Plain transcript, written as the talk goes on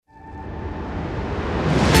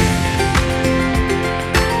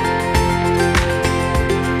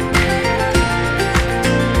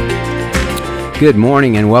Good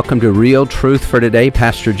morning and welcome to Real Truth for Today.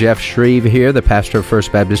 Pastor Jeff Shreve here, the pastor of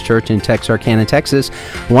First Baptist Church in Texarkana, Texas.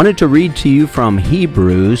 I wanted to read to you from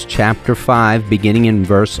Hebrews chapter 5, beginning in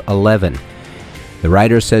verse 11. The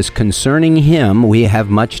writer says, "Concerning him we have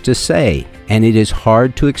much to say, and it is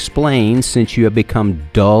hard to explain since you have become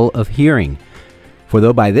dull of hearing. For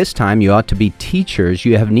though by this time you ought to be teachers,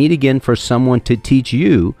 you have need again for someone to teach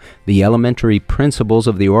you the elementary principles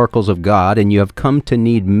of the oracles of God, and you have come to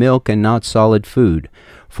need milk and not solid food.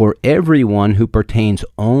 For everyone who pertains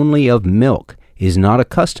only of milk is not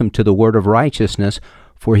accustomed to the word of righteousness,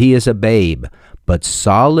 for he is a babe. But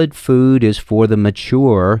solid food is for the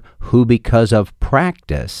mature, who because of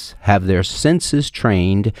practice have their senses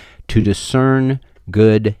trained to discern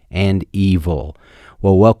good and evil."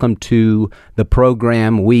 Well, welcome to the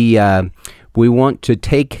program. We want to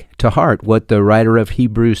take to heart what the writer of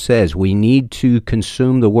Hebrews says. We need to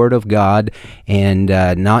consume the Word of God and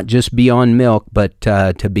not just be on milk, but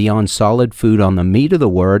to be on solid food, on the meat of the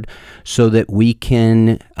Word, so that we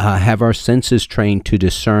can have our senses trained to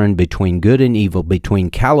discern between good and evil, between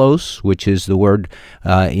kalos, which is the word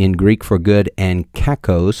in Greek for good, and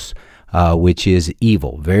kakos, which is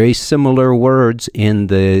evil. Very similar words in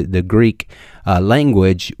the Greek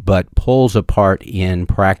language, but pulls apart in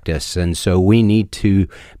practice. And so we need to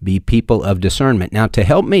be people of discernment. Now, to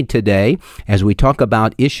help me today, as we talk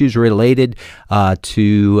about issues related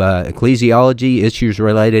to ecclesiology, issues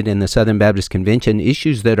related in the Southern Baptist Convention,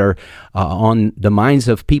 issues that are on the minds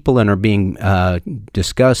of people and are being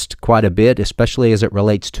discussed quite a bit, especially as it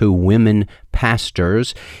relates to women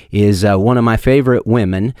pastors, is one of my favorite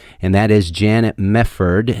women, and that is Janet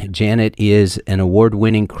Mefferd. Janet is an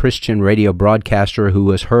award-winning Christian radio broadcaster who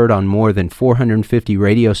was heard on more than 450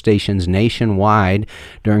 radio stations nationwide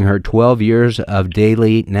during her 12 years of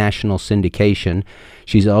daily national syndication.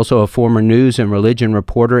 She's also a former news and religion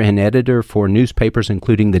reporter and editor for newspapers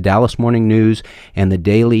including the Dallas Morning News and the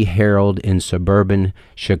Daily Herald in suburban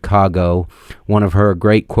Chicago. One of her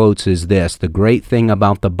great quotes is this: "The great thing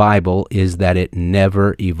about the Bible is that it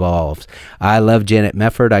never evolves." I love Janet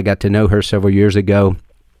Mefferd. I got to know her several years ago.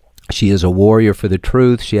 She is a warrior for the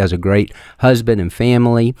truth. She has a great husband and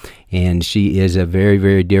family, and she is a very,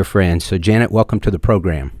 very dear friend. So, Janet, welcome to the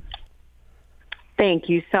program. Thank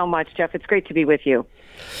you so much, Jeff. It's great to be with you.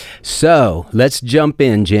 So let's jump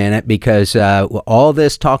in, Janet, because all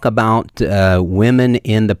this talk about women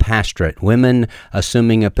in the pastorate, women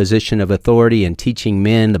assuming a position of authority and teaching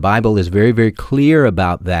men, the Bible is very, very clear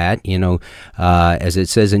about that. You know, as it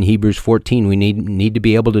says in Hebrews 14, we need to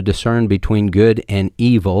be able to discern between good and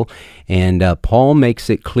evil. And Paul makes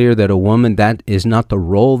it clear that a woman, that is not the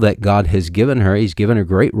role that God has given her. He's given her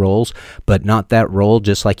great roles, but not that role.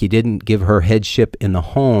 Just like he didn't give her headship in the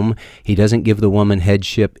home, he doesn't give the woman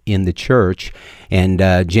headship in the church. And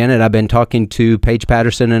Janet, I've been talking to Paige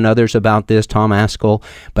Patterson and others about this, Tom Askell,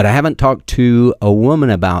 but I haven't talked to a woman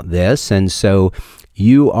about this. And so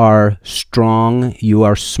you are strong, you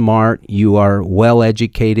are smart, you are well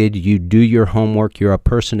educated, you do your homework, you're a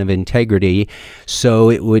person of integrity. So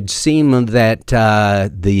it would seem that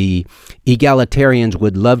the egalitarians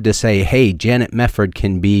would love to say, hey, Janet Mefferd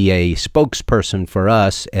can be a spokesperson for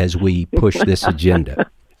us as we push this agenda.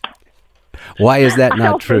 Why is that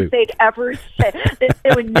not true? I don't think they'd ever say,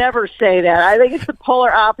 they would never say that. I think it's the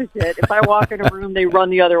polar opposite. If I walk in a room, they run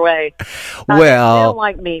the other way. Well, they don't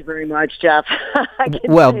like me very much, Jeff.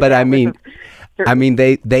 Well, but I mean,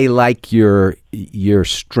 they like your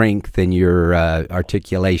strength and your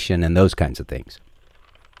articulation and those kinds of things.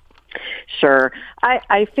 Sure.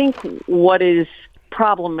 I think what is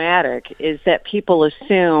problematic is that people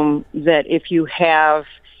assume that if you have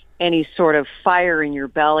any sort of fire in your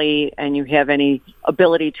belly and you have any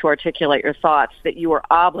ability to articulate your thoughts, that you are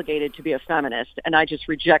obligated to be a feminist. And I just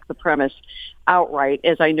reject the premise outright,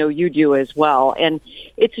 as I know you do as well. And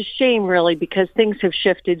it's a shame, really, because things have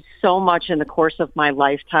shifted so much in the course of my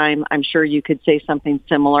lifetime. I'm sure you could say something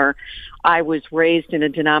similar. I was raised in a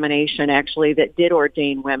denomination, actually, that did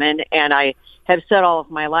ordain women, and I have said all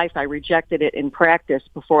of my life I rejected it in practice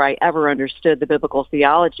before I ever understood the biblical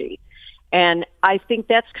theology. And I think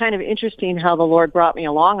that's kind of interesting how the Lord brought me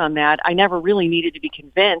along on that. I never really needed to be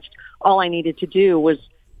convinced. All I needed to do was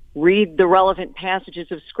read the relevant passages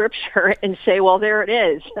of Scripture and say, well, there it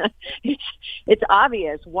is. It's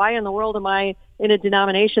obvious. Why in the world am I in a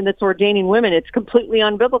denomination that's ordaining women? It's completely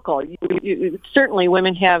unbiblical. Certainly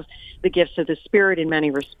women have the gifts of the Spirit in many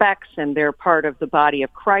respects, and they're part of the body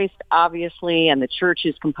of Christ, obviously, and the church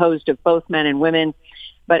is composed of both men and women.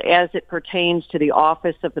 But as it pertains to the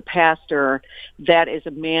office of the pastor, that is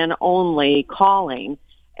a man-only calling.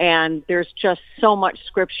 And there's just so much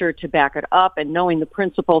Scripture to back it up. And knowing the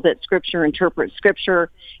principle that Scripture interprets Scripture,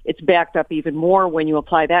 it's backed up even more when you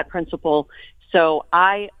apply that principle. So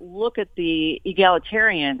I look at the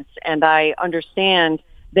egalitarians and I understand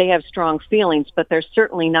they have strong feelings, but they're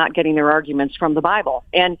certainly not getting their arguments from the Bible.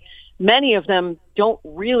 And many of them don't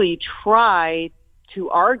really try to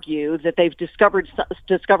argue that they've discovered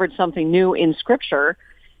something new in Scripture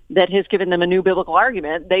that has given them a new biblical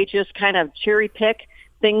argument. They just kind of cherry pick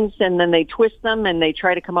things and then they twist them and they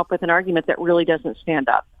try to come up with an argument that really doesn't stand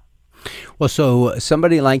up. Well, so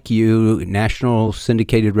somebody like you, national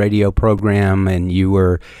syndicated radio program, and you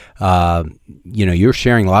were, you're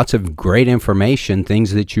sharing lots of great information,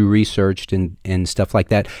 things that you researched and stuff like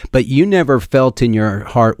that. But you never felt in your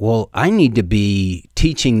heart, well, I need to be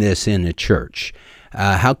teaching this in a church.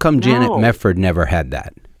 How come Janet Mefferd never had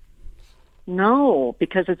that? No,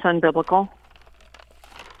 because it's unbiblical.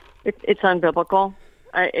 It's unbiblical.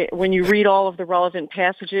 When you read all of the relevant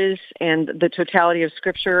passages and the totality of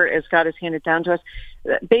Scripture as God has handed down to us,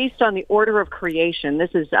 based on the order of creation,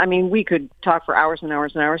 we could talk for hours and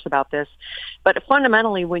hours and hours about this, but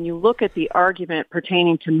fundamentally, when you look at the argument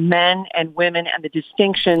pertaining to men and women and the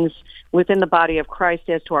distinctions within the body of Christ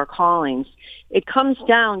as to our callings, it comes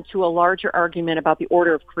down to a larger argument about the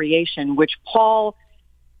order of creation, which Paul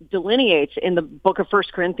delineates in the book of 1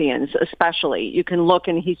 Corinthians especially. You can look,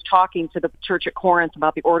 and he's talking to the church at Corinth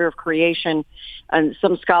about the order of creation, and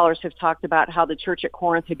some scholars have talked about how the church at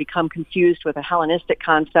Corinth had become confused with a Hellenistic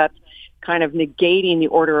concept, kind of negating the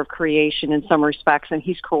order of creation in some respects, and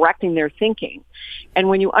he's correcting their thinking. And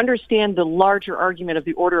when you understand the larger argument of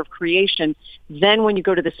the order of creation, then when you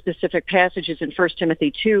go to the specific passages in 1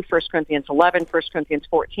 Timothy 2, 1 Corinthians 11, 1 Corinthians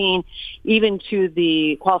 14, even to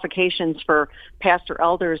the qualifications for pastor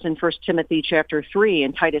elders in 1 Timothy chapter 3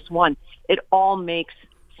 and Titus 1, it all makes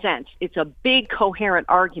sense. It's a big coherent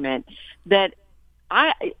argument that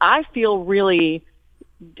I feel really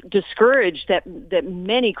discouraged that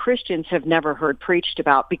many Christians have never heard preached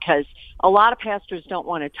about, because a lot of pastors don't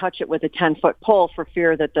want to touch it with a 10-foot pole for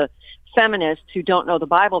fear that the feminists who don't know the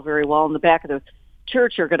Bible very well in the back of the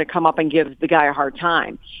church are going to come up and give the guy a hard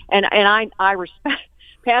time. And I respect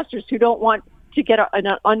pastors who don't want to get an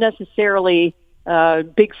unnecessarily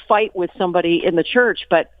big fight with somebody in the church.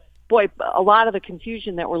 But boy, a lot of the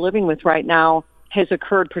confusion that we're living with right now has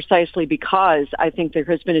occurred precisely because I think there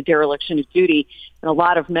has been a dereliction of duty, and a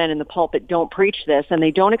lot of men in the pulpit don't preach this, and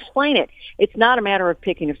they don't explain it. It's not a matter of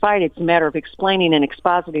picking a fight. It's a matter of explaining and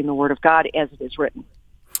expositing the Word of God as it is written.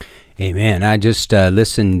 Amen. I just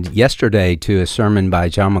listened yesterday to a sermon by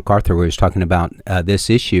John MacArthur where he was talking about this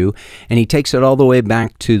issue, and he takes it all the way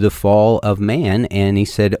back to the fall of man, and he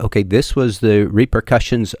said, okay, this was the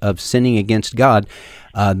repercussions of sinning against God.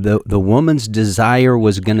 The woman's desire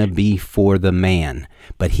was going to be for the man,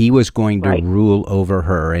 but he was going to rule over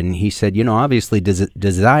her. And he said, obviously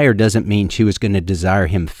desire doesn't mean she was going to desire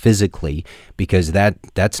him physically, because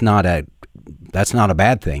that's not a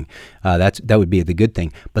bad thing. That would be the good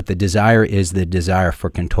thing. But the desire is the desire for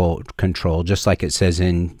control. Just like it says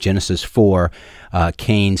in Genesis 4,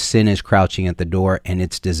 Cain's sin is crouching at the door, and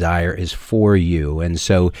its desire is for you. And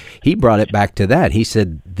so he brought it back to that. He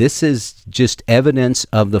said, this is just evidence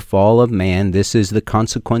of the fall of man. This is the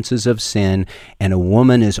consequences of sin, and a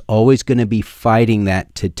woman is always going to be fighting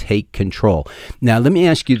that to take control. Now, let me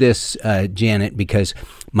ask you this, Janet, because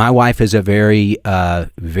my wife is a very,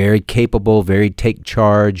 very capable, very take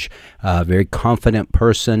charge, very confident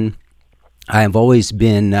person. I've always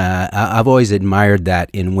admired that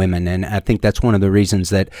in women, and I think that's one of the reasons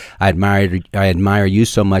that I admire you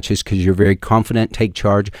so much, is because you're very confident, take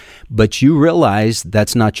charge, but you realize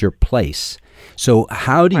that's not your place. So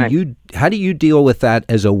how do you deal with that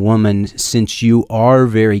as a woman, since you are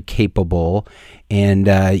very capable, and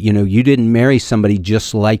you didn't marry somebody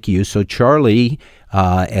just like you? So Charlie,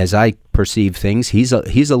 as I perceive things, he's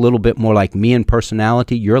a little bit more like me in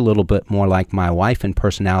personality. You're a little bit more like my wife in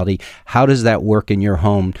personality. How does that work in your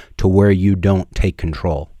home to where you don't take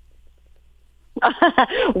control?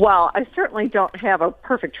 Well, I certainly don't have a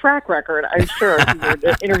perfect track record, I'm sure, if you were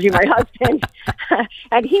to interview my husband.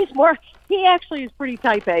 And he actually is pretty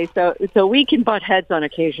type A, so we can butt heads on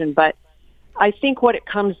occasion. But I think what it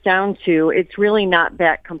comes down to, it's really not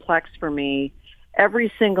that complex for me.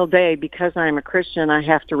 Every single day, because I'm a Christian, I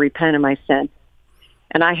have to repent of my sin.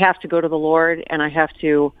 And I have to go to the Lord, and I have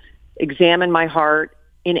to examine my heart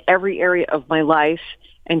in every area of my life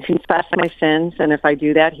and confess my sins. And if I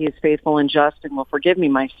do that, He is faithful and just and will forgive me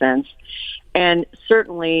my sins. And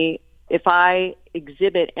certainly, if I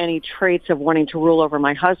exhibit any traits of wanting to rule over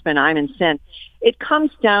my husband, I'm in sin. It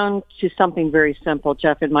comes down to something very simple,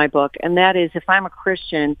 Jeff, in my book, and that is if I'm a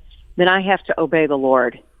Christian, then I have to obey the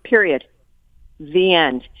Lord, period. The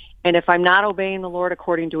end. And if I'm not obeying the Lord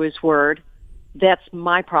according to his word, that's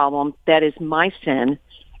my problem. That is my sin.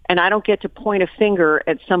 And I don't get to point a finger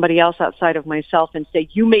at somebody else outside of myself and say,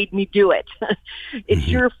 you made me do it. It's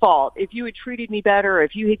your fault. If you had treated me better,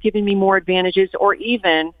 if you had given me more advantages, or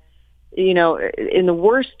even, in the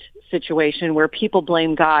worst situation where people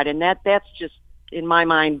blame God, and that's just, in my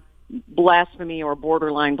mind, blasphemy or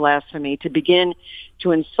borderline blasphemy, to begin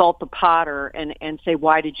to insult the potter and say,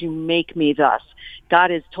 why did you make me thus? God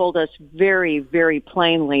has told us very, very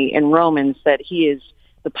plainly in Romans that he is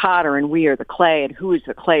the potter and we are the clay, and who is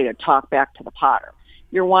the clay to talk back to the potter?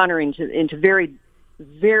 You're wandering into very,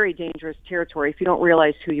 very dangerous territory if you don't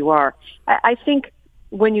realize who you are. I think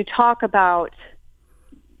when you talk about,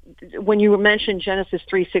 when you mentioned Genesis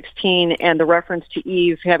 3:16 and the reference to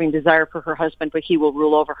Eve having desire for her husband, but he will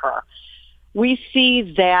rule over her, we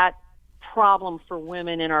see that problem for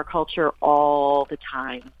women in our culture all the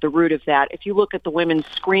time, the root of that. If you look at the women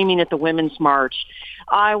screaming at the Women's March,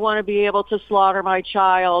 I want to be able to slaughter my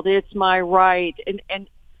child, it's my right, and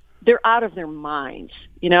they're out of their minds,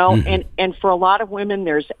 and for a lot of women,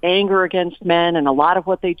 there's anger against men, and a lot of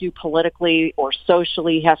what they do politically or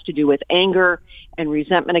socially has to do with anger and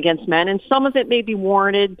resentment against men, and some of it may be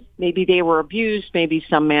warranted. Maybe they were abused, maybe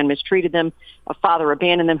some man mistreated them, a father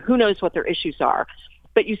abandoned them, who knows what their issues are.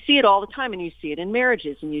 But you see it all the time, and you see it in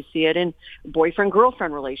marriages, and you see it in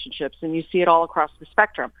boyfriend-girlfriend relationships, and you see it all across the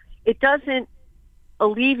spectrum. It doesn't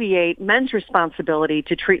alleviate men's responsibility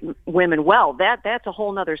to treat women well. That's a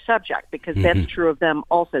whole other subject, because that's true of them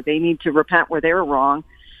also. They need to repent where they were wrong.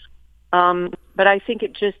 But I think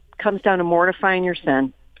it just comes down to mortifying your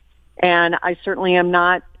sin. And I certainly am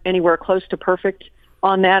not anywhere close to perfect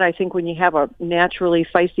on that. I think when you have a naturally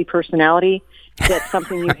feisty personality, that's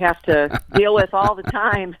something you have to deal with all the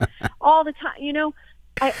time. All the time.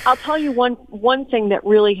 I'll tell you one thing that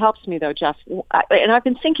really helps me, though, Jeff, and I've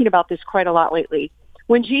been thinking about this quite a lot lately.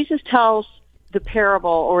 When Jesus tells the parable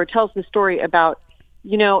or tells the story about,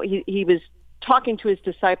 he was talking to his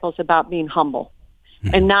disciples about being humble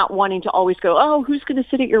and not wanting to always go, oh, who's going to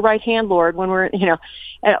sit at your right hand, Lord, when we're,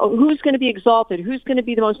 who's going to be exalted? Who's going to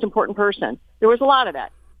be the most important person? There was a lot of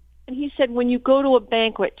that. And he said, when you go to a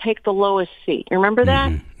banquet, take the lowest seat. Remember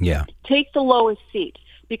that? Yeah. Take the lowest seat.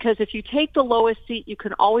 Because if you take the lowest seat, you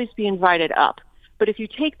can always be invited up. But if you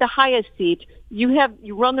take the highest seat, you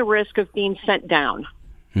run the risk of being sent down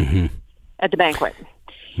at the banquet.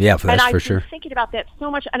 Yeah, that's and for sure. I've been thinking about that so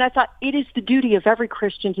much, and I thought it is the duty of every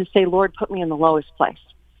Christian to say, Lord, put me in the lowest place.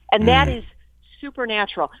 And that is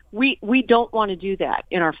supernatural. We don't want to do that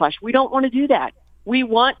in our flesh. We don't want to do that. We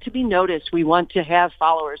want to be noticed. We want to have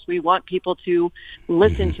followers. We want people to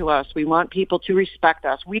listen to us. We want people to respect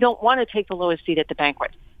us. We don't want to take the lowest seat at the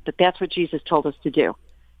banquet, but that's what Jesus told us to do,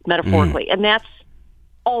 metaphorically. And that's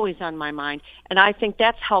always on my mind. And I think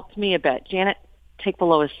that's helped me a bit. Janet, take the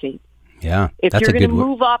lowest seat. Yeah, if you're going to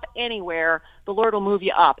move up anywhere, the Lord will move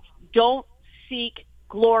you up. Don't seek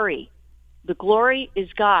glory. The glory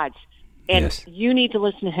is God's. And you need to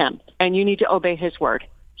listen to him, and you need to obey his word.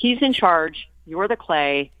 He's in charge. You're the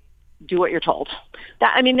clay. Do what you're told.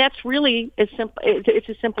 That's really as simple. It's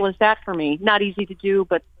as simple as that for me. Not easy to do,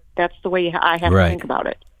 but that's the way I have to think about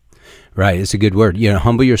it. Right. It's a good word.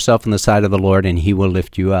 Humble yourself on the side of the Lord, and he will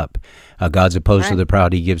lift you up. God's opposed to the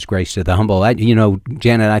proud. He gives grace to the humble.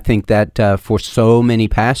 Janet, I think that for so many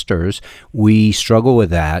pastors, we struggle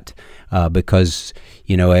with that because,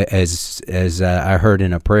 as I heard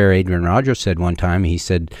in a prayer Adrian Rogers said one time, he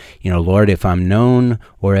said, Lord, if I'm known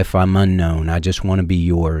or if I'm unknown, I just want to be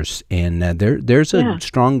yours. And there's a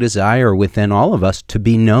strong desire within all of us to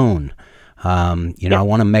be known. I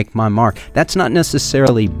want to make my mark. That's not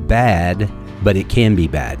necessarily bad, but it can be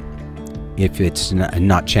bad if it's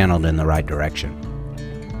not channeled in the right direction.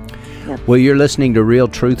 Well, you're listening to Real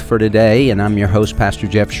Truth for Today, and I'm your host, Pastor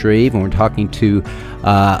Jeff Shreve, and we're talking to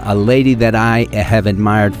a lady that I have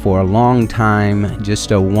admired for a long time,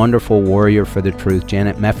 just a wonderful warrior for the truth,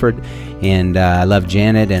 Janet Mefferd. And I love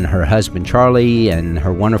Janet and her husband, Charlie, and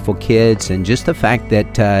her wonderful kids, and just the fact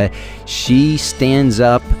that she stands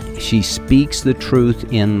up, she speaks the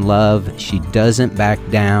truth in love, she doesn't back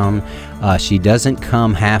down, she doesn't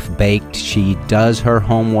come half-baked, she does her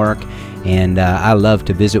homework. And I love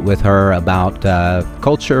to visit with her about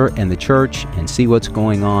culture and the church and see what's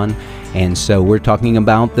going on. And so we're talking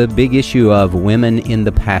about the big issue of women in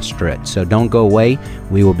the pastorate. So don't go away.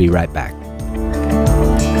 We will be right back.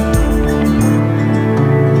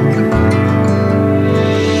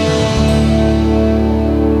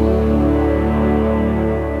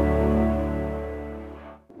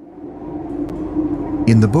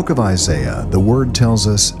 In the book of Isaiah, the word tells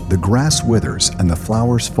us, "The grass withers and the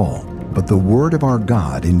flowers fall, but the word of our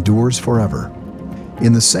God endures forever."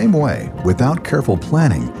 In the same way, without careful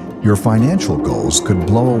planning, your financial goals could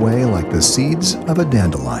blow away like the seeds of a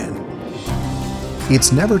dandelion.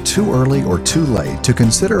 It's never too early or too late to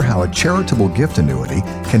consider how a charitable gift annuity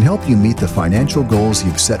can help you meet the financial goals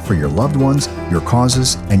you've set for your loved ones, your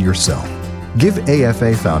causes, and yourself. Give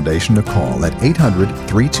AFA Foundation a call at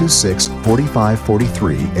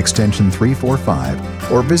 800-326-4543, extension 345,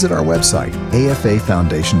 or visit our website,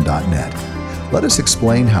 afafoundation.net. Let us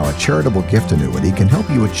explain how a charitable gift annuity can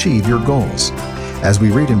help you achieve your goals. As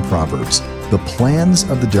we read in Proverbs, the plans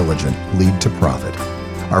of the diligent lead to profit.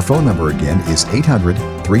 Our phone number again is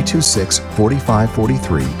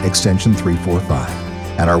 800-326-4543, extension 345.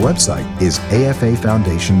 And our website is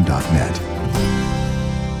afafoundation.net.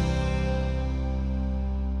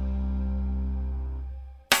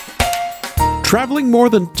 Traveling more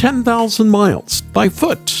than 10,000 miles by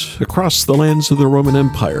foot across the lands of the Roman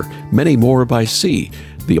Empire, many more by sea,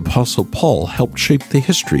 the Apostle Paul helped shape the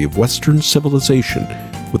history of Western civilization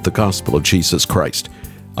with the gospel of Jesus Christ.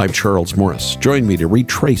 I'm Charles Morris. Join me to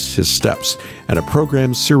retrace his steps and a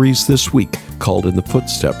program series this week called In the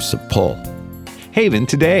Footsteps of Paul. Haven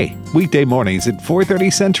Today, weekday mornings at 4:30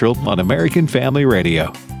 Central on American Family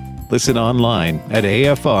Radio. Listen online at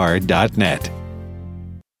afr.net.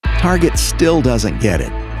 Target still doesn't get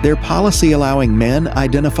it. Their policy allowing men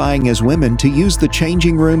identifying as women to use the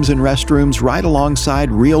changing rooms and restrooms right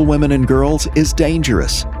alongside real women and girls is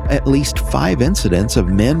dangerous. At least 5 incidents of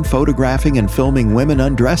men photographing and filming women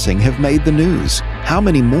undressing have made the news. How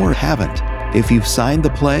many more haven't? If you've signed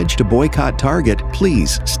the pledge to boycott Target,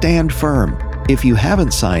 please stand firm. If you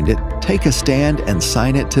haven't signed it, take a stand and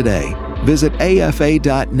sign it today. Visit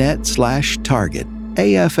afa.net/target.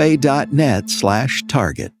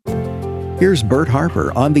 afa.net/target. Here's Bert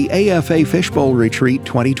Harper on the AFA Fishbowl Retreat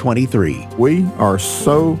 2023. We are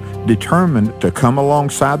so determined to come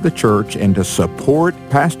alongside the church and to support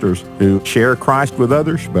pastors who share Christ with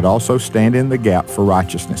others, but also stand in the gap for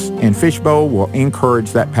righteousness. And Fishbowl will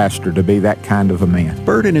encourage that pastor to be that kind of a man.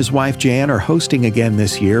 Bert and his wife Jan are hosting again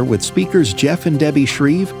this year with speakers Jeff and Debbie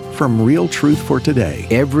Shreve from Real Truth for Today.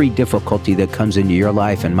 Every difficulty that comes into your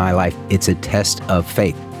life and my life, it's a test of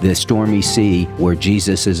faith. The stormy sea where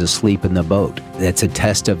Jesus is asleep in the boat, that's a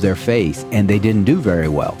test of their faith, and they didn't do very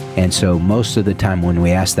well. And so most of the time when we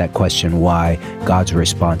ask that question, why, God's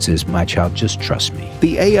response is, my child, just trust me.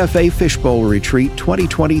 The AFA Fishbowl Retreat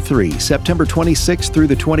 2023, September 26th through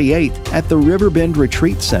the 28th at the Riverbend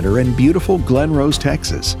Retreat Center in beautiful Glen Rose,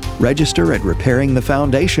 Texas. Register at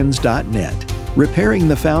repairingthefoundations.net.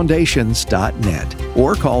 repairingthefoundations.net,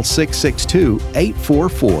 or call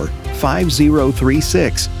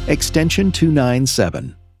 662-844-5036, extension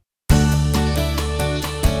 297.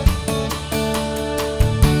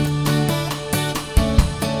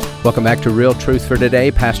 Welcome back to Real Truth for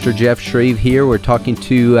Today. Pastor Jeff Shreve here. We're talking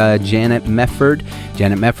to Janet Mefferd.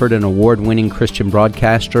 Janet Mefferd, an award-winning Christian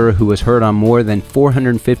broadcaster who was heard on more than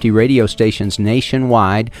 450 radio stations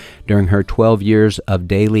nationwide during her 12 years of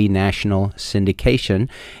daily national syndication.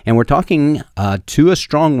 And we're talking to a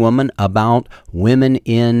strong woman about women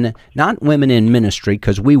in, not women in ministry,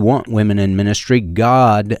 because we want women in ministry.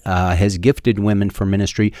 God has gifted women for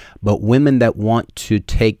ministry, but women that want to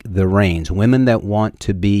take the reins, women that want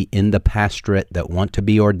to be in the pastorate, that want to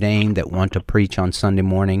be ordained, that want to preach on Sunday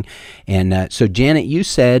morning. And so, Janet, you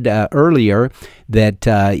said earlier that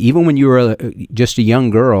even when you were just a young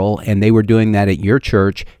girl and they were doing that at your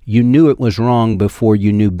church, you knew it was wrong before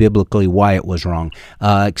you knew biblically why it was wrong.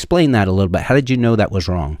 Explain that a little bit. How did you know that was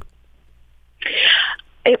wrong?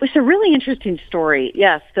 It was a really interesting story.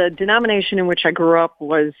 Yes, the denomination in which I grew up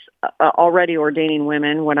was already ordaining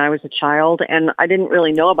women when I was a child, and I didn't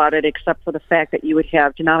really know about it except for the fact that you would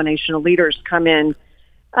have denominational leaders come in,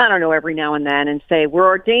 I don't know, every now and then and say, we're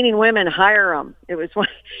ordaining women, hire them. It was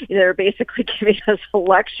they're basically giving us a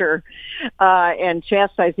lecture and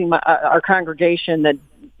chastising our congregation that,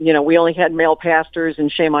 you know, we only had male pastors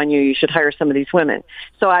and shame on you, you should hire some of these women.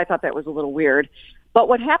 So I thought that was a little weird. But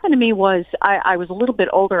what happened to me was I was a little bit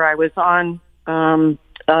older. I was on a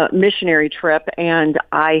missionary trip, and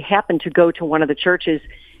I happened to go to one of the churches,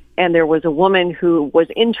 and there was a woman who was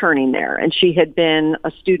interning there, and she had been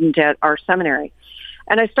a student at our seminary.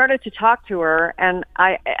 And I started to talk to her, and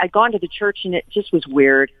I'd gone to the church, and it just was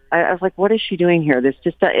weird. I was like, what is she doing here? This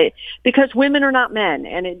just because women are not men,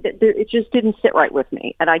 and it just didn't sit right with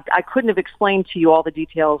me. And I couldn't have explained to you all the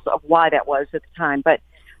details of why that was at the time, but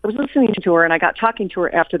I was listening to her, and I got talking to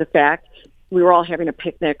her after the fact. We were all having a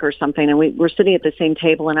picnic or something, and we were sitting at the same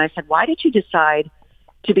table, and I said, why did you decide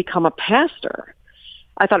to become a pastor?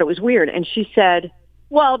 I thought it was weird. And she said,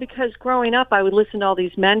 well, because growing up, I would listen to all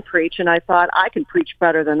these men preach, and I thought, I can preach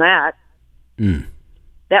better than that. Mm.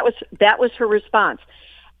 That was her response.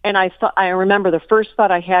 And I remember the first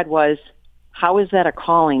thought I had was, how is that a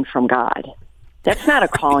calling from God? That's not a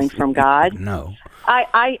calling from God. No.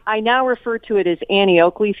 I now refer to it as Annie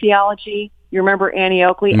Oakley theology. You remember Annie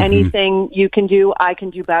Oakley? Mm-hmm. Anything you can do, I can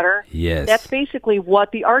do better. Yes. That's basically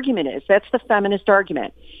what the argument is. That's the feminist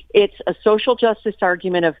argument. It's a social justice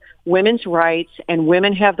argument of women's rights, and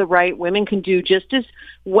women have the right. Women can do just as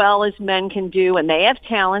well as men can do, and they have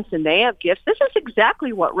talents and they have gifts. This is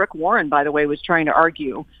exactly what Rick Warren, by the way, was trying to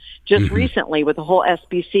argue just recently with the whole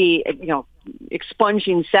SBC,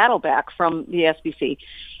 expunging Saddleback from the SBC.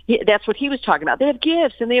 That's what he was talking about. They have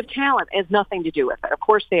gifts and they have talent. It has nothing to do with it. Of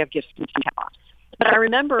course they have gifts and talent. But I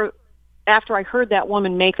remember after I heard that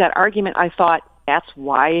woman make that argument, I thought, that's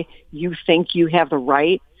why you think you have the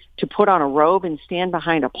right to put on a robe and stand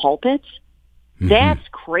behind a pulpit? Mm-hmm. That's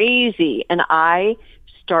crazy. And I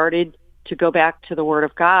started to go back to the Word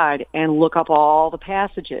of God and look up all the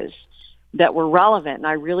passages that were relevant. And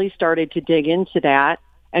I really started to dig into that.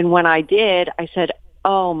 And when I did, I said,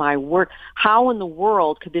 oh, my word, how in the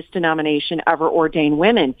world could this denomination ever ordain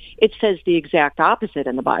women? It says the exact opposite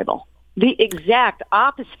in the Bible. The exact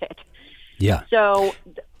opposite. Yeah. So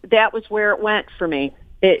that was where it went for me.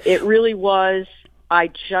 It really was. I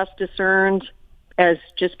just discerned, as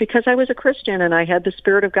just because I was a Christian and I had the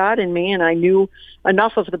Spirit of God in me and I knew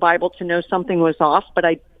enough of the Bible to know something was off, but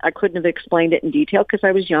I couldn't have explained it in detail because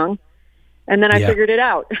I was young. And then I figured it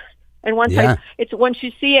out. And once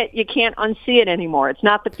you see it, you can't unsee it anymore. It's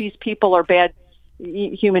not that these people are bad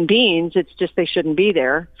human beings. It's just they shouldn't be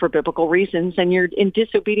there for biblical reasons. And you're in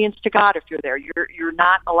disobedience to God if you're there. You're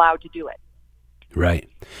not allowed to do it. Right.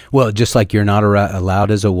 Well, just like you're not allowed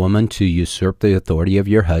as a woman to usurp the authority of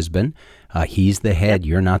your husband. He's the head.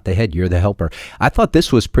 You're not the head. You're the helper. I thought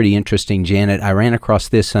this was pretty interesting, Janet. I ran across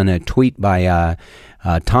this on a tweet by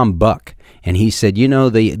Tom Buck. And he said,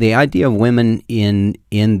 the idea of women in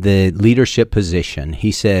the leadership position,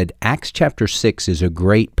 he said, Acts chapter 6 is a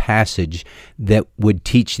great passage that would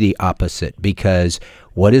teach the opposite, because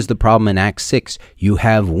what is the problem in Acts 6? You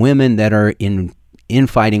have women that are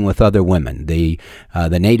infighting with other women, the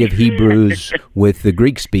native Hebrews with the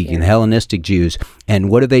Greek-speaking, the Hellenistic Jews. And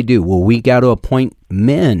what do? Well, we got to appoint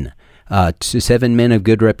men. To 7 men of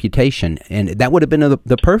good reputation. And that would have been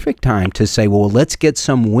the perfect time to say, well, let's get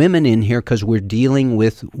some women in here because we're dealing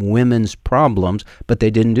with women's problems, but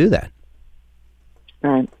they didn't do that.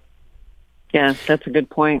 Right. Yeah, that's a good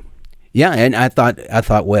point. Yeah, and I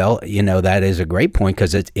thought, well, that is a great point,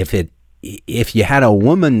 because if you had a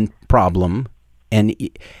woman problem, and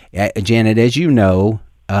Janet, as you know,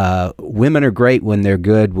 women are great when they're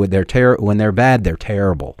good. When they're bad, they're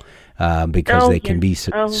terrible. Because they can be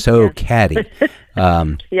so catty.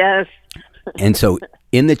 Yes. And so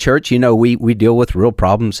in the church, we deal with real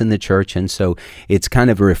problems in the church. And so it's kind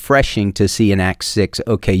of refreshing to see in Acts 6,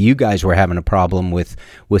 okay, you guys were having a problem with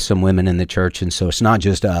some women in the church. And so it's not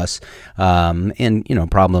just us. And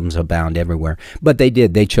problems abound everywhere. But they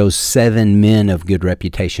did. They chose 7 men of good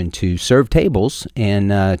reputation to serve tables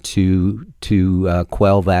and to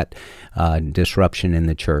quell that disruption in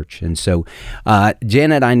the church. And so,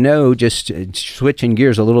 Janet, I know, just switching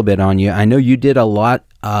gears a little bit on you, I know you did a lot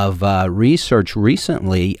of research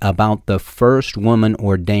recently about the first woman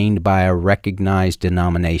ordained by a recognized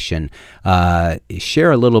denomination.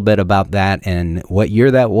 Share a little bit about that and what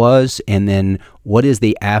year that was, and then what is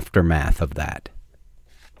the aftermath of that?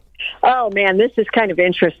 Oh, man, this is kind of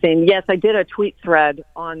interesting. Yes, I did a tweet thread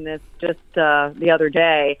on this just the other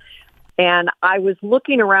day. And I was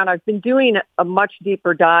looking around. I've been doing a much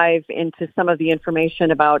deeper dive into some of the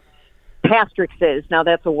information about pastrixes. Now,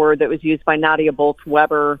 that's a word that was used by Nadia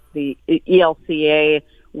Bolz-Weber, the ELCA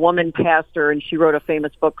woman pastor, and she wrote a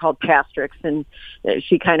famous book called Pastrix, and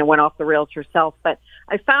she kind of went off the rails herself. But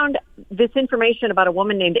I found this information about a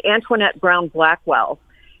woman named Antoinette Brown Blackwell,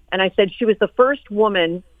 and I said she was the first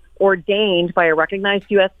woman ordained by a recognized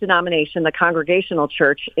U.S. denomination, the Congregational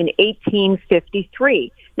Church, in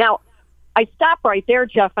 1853. Now, I stop right there,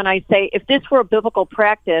 Jeff, and I say, if this were a biblical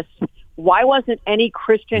practice, why wasn't any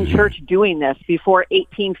Christian church doing this before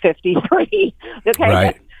 1853? Okay,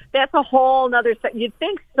 right. That's a whole nother. You'd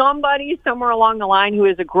think somebody somewhere along the line who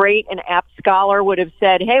is a great and apt scholar would have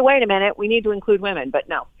said, hey, wait a minute, we need to include women, but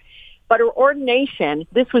no. But her ordination,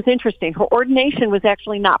 this was interesting, her ordination was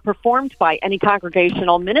actually not performed by any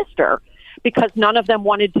congregational minister because none of them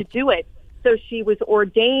wanted to do it. So she was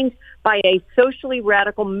ordained by a socially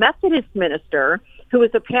radical Methodist minister who was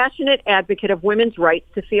a passionate advocate of women's rights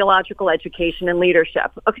to theological education and leadership.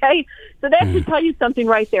 Okay? So that should tell you something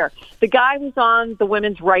right there. The guy was on the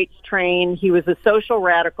women's rights train. He was a social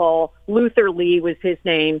radical. Luther Lee was his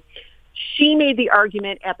name. She made the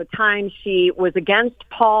argument at the time. She was against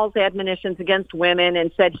Paul's admonitions against women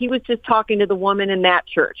and said he was just talking to the woman in that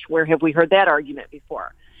church. Where have we heard that argument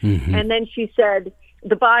before? And then she said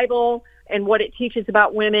the Bible and what it teaches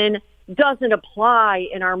about women doesn't apply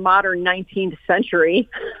in our modern 19th century.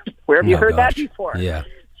 Where have you heard that before? Yeah.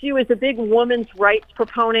 She was a big women's rights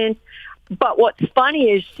proponent. But what's funny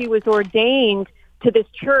is she was ordained to this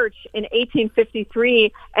church in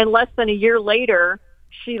 1853, and less than a year later,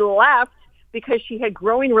 she left because she had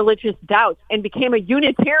growing religious doubts and became a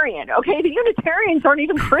Unitarian. Okay, the Unitarians aren't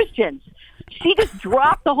even Christians. She just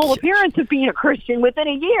dropped the whole appearance of being a Christian within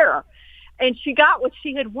a year. And she got what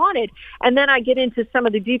she had wanted. And then I get into some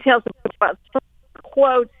of the details about some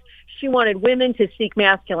quotes. She wanted women to seek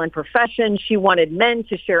masculine professions. She wanted men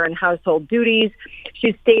to share in household duties.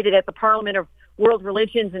 She stated at the Parliament of World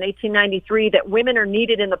Religions in 1893 that women are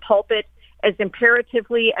needed in the pulpit as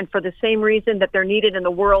imperatively and for the same reason that they're needed in the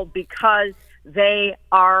world, because they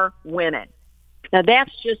are women. Now,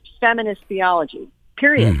 that's just feminist theology,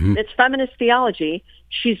 period. It's feminist theology.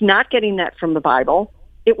 She's not getting that from the Bible.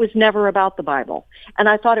 It was never about the Bible. And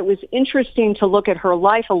I thought it was interesting to look at her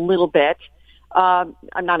life a little bit. I'm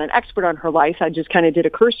not an expert on her life. I just kind of did a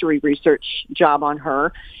cursory research job on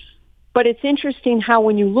her. But it's interesting how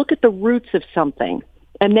when you look at the roots of something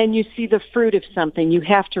and then you see the fruit of something, you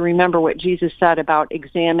have to remember what Jesus said about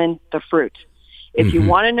examine the fruit. If you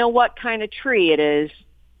want to know what kind of tree it is,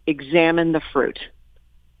 examine the fruit.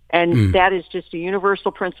 And that is just a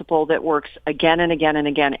universal principle that works again and again and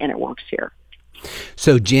again, and it works here.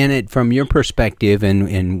 So, Janet, from your perspective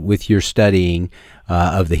and with your studying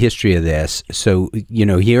of the history of this, so,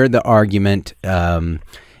 here the argument,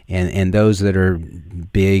 and those that are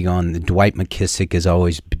big on the Dwight McKissick is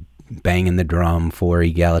always banging the drum for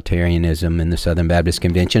egalitarianism in the Southern Baptist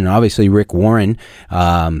Convention. And obviously, Rick Warren,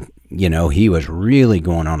 he was really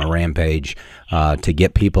going on a rampage to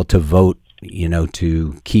get people to vote,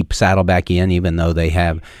 to keep Saddleback in, even though they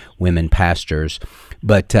have women pastors.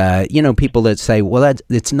 But, people that say, well,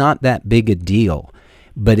 it's not that big a deal.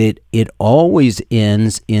 But it always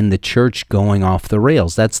ends in the church going off the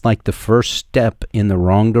rails. That's like the first step in the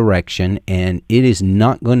wrong direction, and it is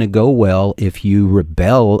not going to go well if you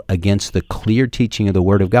rebel against the clear teaching of the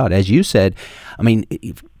Word of God. As you said, 1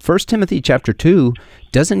 Timothy chapter 2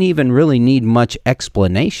 doesn't even really need much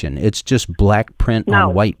explanation. It's just black print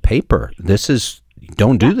on white paper.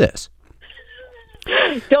 Don't do this.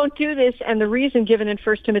 Don't do this. And the reason given in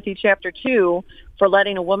 1 Timothy chapter 2 for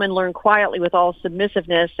letting a woman learn quietly with all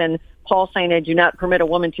submissiveness, and Paul saying, I do not permit a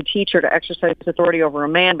woman to teach her to exercise authority over a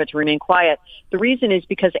man, but to remain quiet. The reason is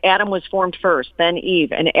because Adam was formed first, then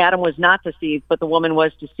Eve, and Adam was not deceived, but the woman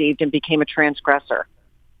was deceived and became a transgressor.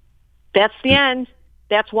 That's the end.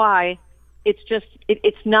 That's why. It's just,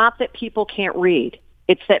 it's not that people can't read.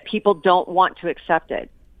 It's that people don't want to accept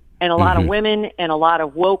it. And a lot of women and a lot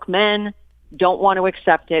of woke men don't want to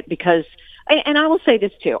accept it because, and I will say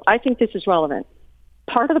this too, I think this is relevant.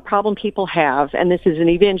 Part of the problem people have, and this is an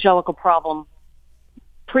evangelical problem,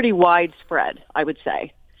 pretty widespread, I would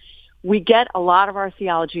say. We get a lot of our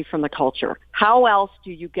theology from the culture. How else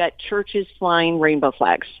do you get churches flying rainbow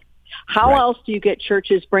flags? How else do you get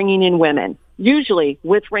churches bringing in women? Usually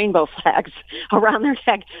with rainbow flags around their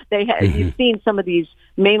neck. You've seen some of these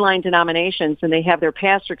mainline denominations, and they have their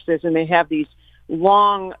pastoresses, and they have these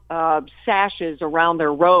long sashes around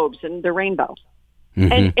their robes, and they're rainbow.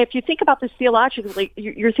 And if you think about this theologically,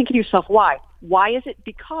 you're thinking to yourself, why? Why is it?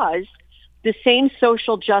 Because the same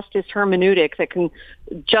social justice hermeneutic that can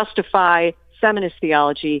justify feminist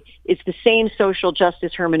theology is the same social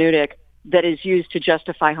justice hermeneutic that is used to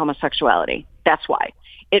justify homosexuality. That's why.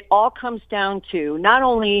 It all comes down to not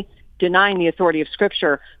only denying the authority of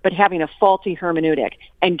Scripture, but having a faulty hermeneutic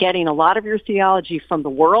and getting a lot of your theology from the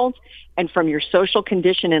world and from your social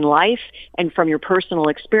condition in life and from your personal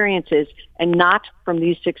experiences, and not from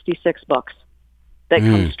these 66 books that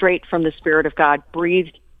come straight from the Spirit of God,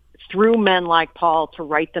 breathed through men like Paul to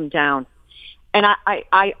write them down. And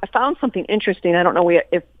I found something interesting. I don't know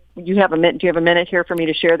if you have a minute. Do you have a minute here for me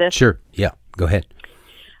to share this? Sure. Yeah. Go ahead.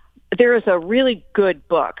 There is a really good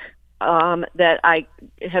book that I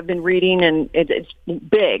have been reading, and it's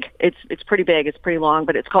big. It's pretty big. It's pretty long,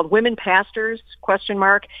 but it's called Women Pastors, ?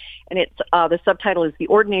 And it's the subtitle is The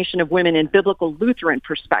Ordination of Women in Biblical Lutheran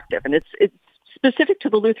Perspective. And it's specific to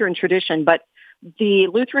the Lutheran tradition, but the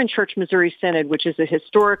Lutheran Church Missouri Synod, which is a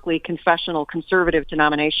historically confessional conservative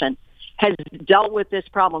denomination, has dealt with this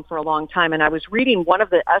problem for a long time. And I was reading one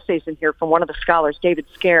of the essays in here from one of the scholars, David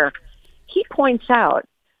Scare. He points out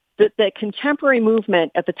that the contemporary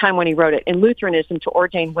movement at the time when he wrote it in Lutheranism to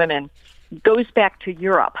ordain women goes back to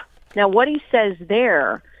Europe. Now, what he says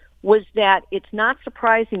there was that it's not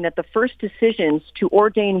surprising that the first decisions to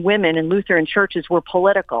ordain women in Lutheran churches were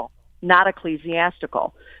political, not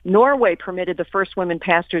ecclesiastical. Norway permitted the first women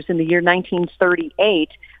pastors in the year 1938,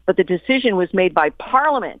 but the decision was made by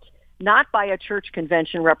Parliament, not by a church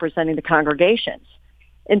convention representing the congregations.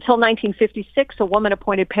 Until 1956, a woman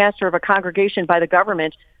appointed pastor of a congregation by the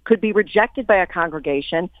government could be rejected by a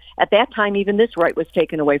congregation. At that time, even this right was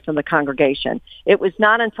taken away from the congregation. It was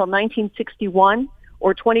not until 1961,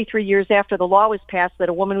 or 23 years after the law was passed, that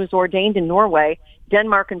a woman was ordained in Norway.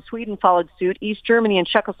 Denmark and Sweden followed suit. East Germany and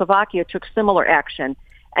Czechoslovakia took similar action.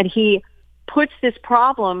 And he puts this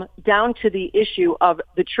problem down to the issue of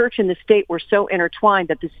the church and the state were so intertwined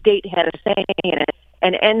that the state had a say in it,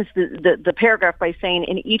 and ends the paragraph by saying,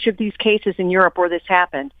 in each of these cases in Europe where this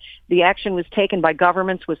happened, the action was taken by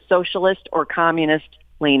governments with socialist or communist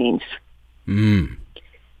leanings.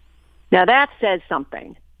 Now that says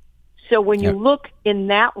something. So when you look in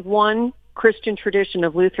that one Christian tradition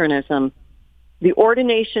of Lutheranism, the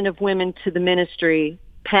ordination of women to the ministry,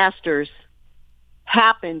 pastors,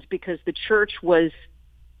 happened because the church was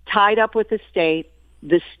tied up with the state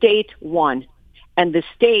won. And the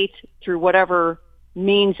state, through whatever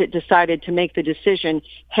means it decided to make the decision,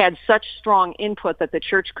 had such strong input that the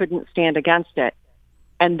church couldn't stand against it.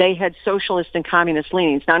 And they had socialist and communist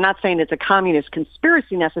leanings. Now, I'm not saying it's a communist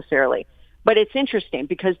conspiracy necessarily, but it's interesting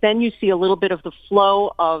because then you see a little bit of the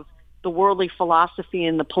flow of the worldly philosophy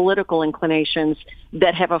and the political inclinations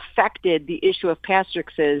that have affected the issue of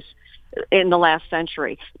pastorships in the last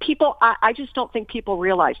century. I just don't think people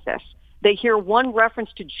realize this. They hear one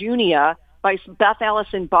reference to Junia by Beth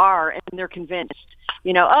Allison Barr, and they're convinced.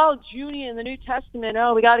 Junia in the New Testament,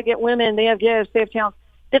 we got to get women, they have gifts, they have talents.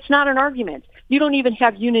 That's not an argument. You don't even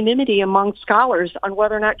have unanimity among scholars on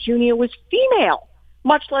whether or not Junia was female,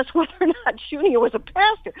 much less whether or not Junia was a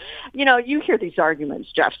pastor. You hear these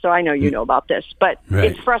arguments, Jeff, so I know you know about this, but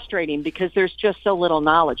It's frustrating because there's just so little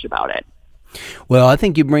knowledge about it. Well, I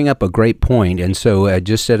think you bring up a great point. And so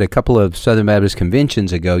just at a couple of Southern Baptist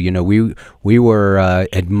conventions ago, we were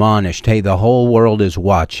admonished, hey, the whole world is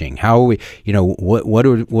watching. How are we,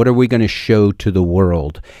 what are we going to show to the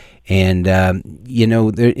world? And,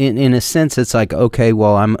 in a sense, it's like, okay,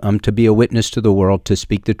 well, I'm to be a witness to the world, to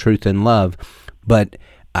speak the truth in love. But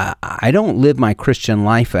I don't live my Christian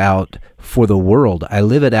life out for the world. I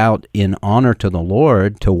live it out in honor to the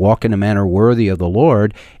Lord, to walk in a manner worthy of the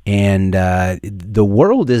Lord. And the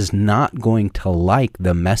world is not going to like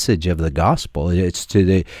the message of the gospel. It's to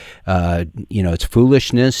the, it's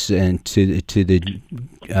foolishness, and to the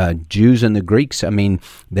Jews and the Greeks. I mean,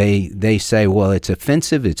 they say, well, it's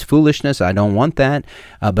offensive, it's foolishness. I don't want that.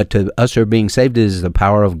 But to us who are being saved, it is the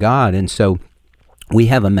power of God. And so we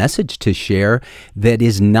have a message to share that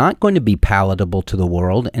is not going to be palatable to the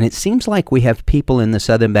world. And it seems like we have people in the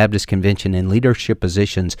Southern Baptist Convention in leadership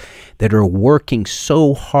positions that are working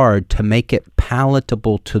so hard to make it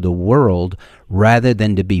palatable to the world rather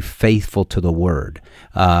than to be faithful to the Word.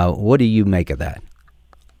 What do you make of that?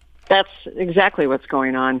 That's exactly what's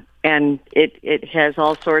going on. And it has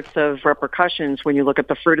all sorts of repercussions when you look at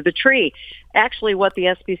the fruit of the tree. Actually, what the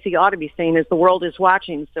SBC ought to be saying is the world is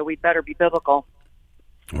watching, so we'd better be biblical.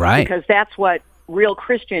 Right. Because that's what real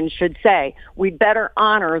Christians should say. We better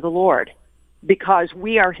honor the Lord because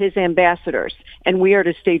we are his ambassadors, and we are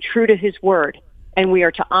to stay true to his word, and we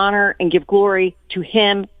are to honor and give glory to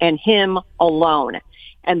him and him alone.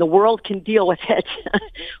 And the world can deal with it.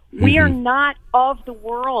 We are not of the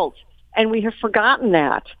world, and we have forgotten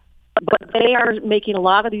that. But they are making a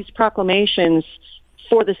lot of these proclamations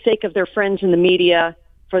for the sake of their friends in the media,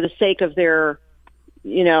 for the sake of their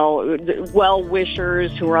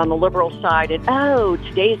well-wishers who are on the liberal side, and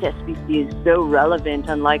today's SBC is so relevant,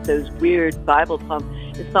 unlike those weird Bible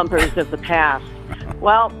thumpers of the past.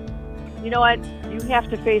 Well, you know what? You have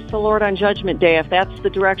to face the Lord on Judgment Day. If that's the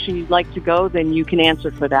direction you'd like to go, then you can answer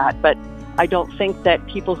for that. But I don't think that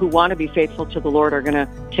people who want to be faithful to the Lord are going to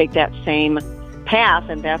take that same path,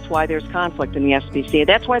 and that's why there's conflict in the SBC.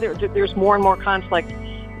 That's why there's more and more conflict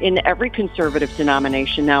in every conservative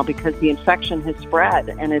denomination now, because the infection has spread,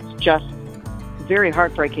 and it's just very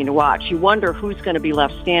heartbreaking to watch. You wonder who's going to be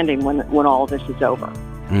left standing when all of this is over.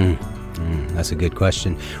 That's a good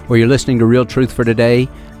question. Well, you're listening to Real Truth for Today.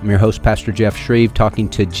 I'm your host, Pastor Jeff Shreve, talking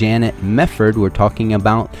to Janet Mefferd. We're talking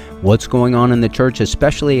about what's going on in the church,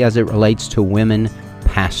 especially as it relates to women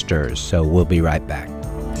pastors. So we'll be right back.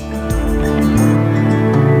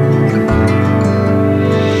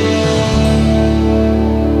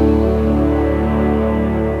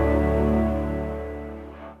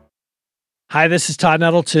 Hi, this is Todd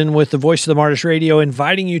Nettleton with the Voice of the Martyrs Radio,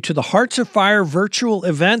 inviting you to the Hearts of Fire virtual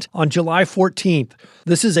event on July 14th.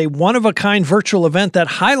 This is a one-of-a-kind virtual event that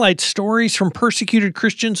highlights stories from persecuted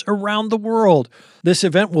Christians around the world. This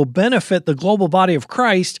event will benefit the global body of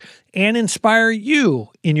Christ and inspire you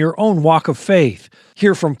in your own walk of faith.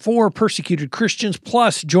 Hear from 4 persecuted Christians,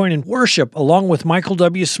 plus join in worship along with Michael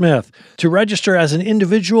W. Smith. To register as an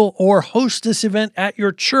individual or host this event at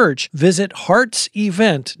your church, visit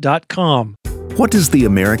heartsevent.com. What does the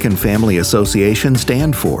American Family Association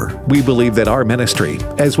stand for? We believe that our ministry,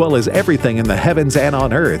 as well as everything in the heavens and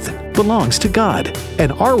on earth, belongs to God,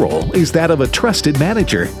 and our role is that of a trusted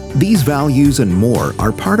manager. These values and more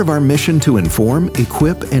are part of our mission to inform,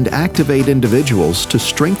 equip, and activate individuals to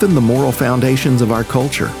strengthen the moral foundations of our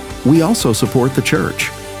culture. We also support the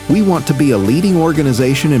church. We want to be a leading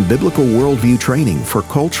organization in biblical worldview training for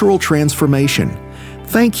cultural transformation.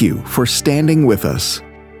 Thank you for standing with us.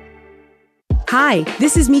 Hi,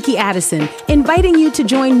 this is Miki Addison, inviting you to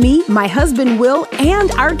join me, my husband Will, and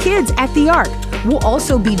our kids at the Ark. We'll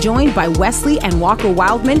also be joined by Wesley and Walker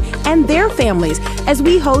Wildman and their families as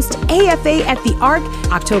we host AFA at the Ark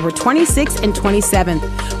October 26th and 27th.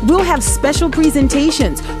 We'll have special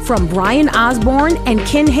presentations from Brian Osborne and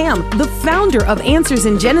Ken Ham, the founder of Answers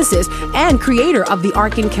in Genesis and creator of the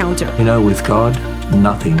Ark Encounter. You know, with God,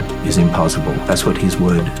 nothing is impossible. That's what His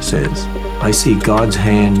Word says. I see God's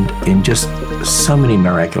hand in just so many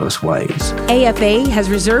miraculous ways. AFA has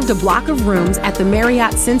reserved a block of rooms at the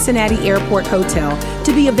Marriott Cincinnati Airport Hotel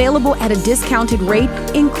to be available at a discounted rate,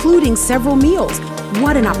 including several meals.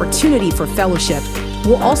 What an opportunity for fellowship.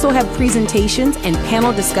 We'll also have presentations and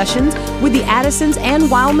panel discussions with the Addisons and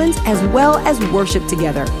Wildmans, as well as worship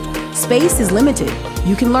together. Space is limited.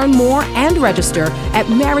 You can learn more and register at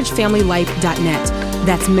marriagefamilylife.net.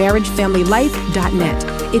 That's marriagefamilylife.net.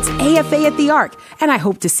 It's AFA at the Ark, and I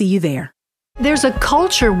hope to see you there. There's a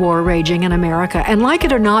culture war raging in America, and like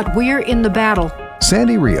it or not, we're in the battle.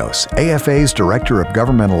 Sandy Rios, AFA's Director of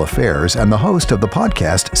Governmental Affairs and the host of the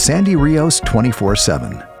podcast Sandy Rios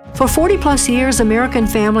 24/7. For 40-plus years, American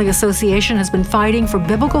Family Association has been fighting for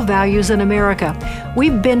biblical values in America.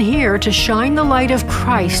 We've been here to shine the light of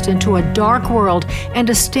Christ into a dark world and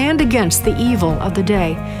to stand against the evil of the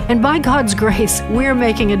day. And by God's grace, we're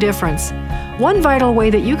making a difference. One vital way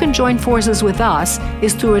that you can join forces with us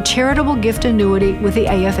is through a charitable gift annuity with the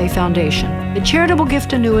AFA Foundation. The charitable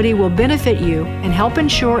gift annuity will benefit you and help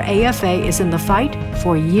ensure AFA is in the fight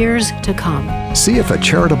for years to come. See if a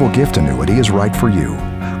charitable gift annuity is right for you.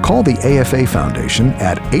 Call the AFA Foundation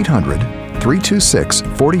at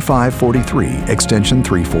 800-326-4543, extension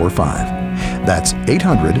 345. That's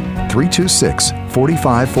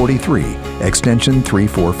 800-326-4543, extension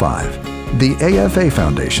 345. The AFA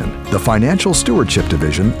Foundation, the Financial Stewardship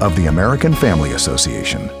Division of the American Family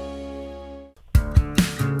Association.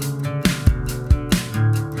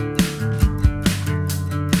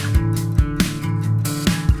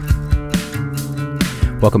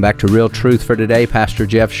 Welcome back to Real Truth for Today. Pastor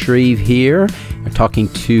Jeff Shreve here. We're talking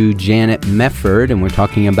to Janet Mefferd, and we're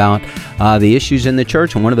talking about the issues in the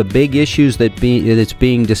church. And one of the big issues that's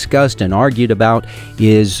being discussed and argued about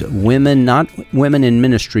is women, not women in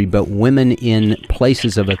ministry, but women in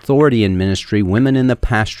places of authority in ministry, women in the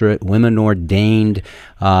pastorate, women ordained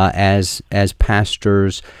as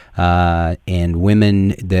pastors, and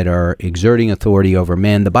women that are exerting authority over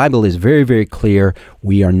men. The Bible is very, very clear.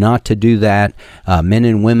 We are not to do that. Men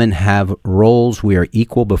and women have roles. We are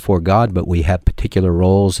equal before God, but we have particular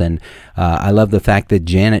roles. And I love the fact that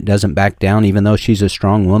Janet doesn't back down, even though she's a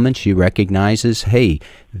strong woman. She recognizes, hey,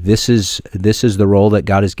 this is the role that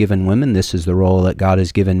God has given women. This is the role that God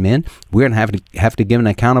has given men. We're going to have to give an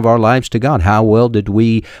account of our lives to God. How well did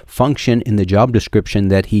we function in the job description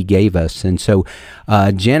that He gave us? And so,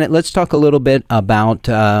 Janet, let's talk a little bit about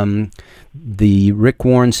the Rick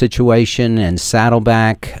Warren situation and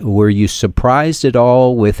Saddleback. Were you surprised at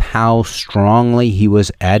all with how strongly he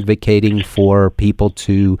was advocating for people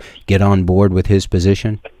to get on board with his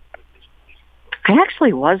position? I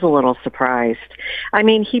actually was a little surprised. I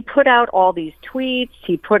mean, he put out all these tweets.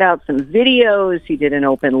 He put out some videos. He did an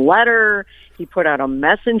open letter. He put out a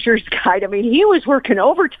messenger's guide. I mean, he was working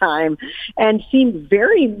overtime and seemed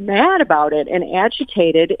very mad about it and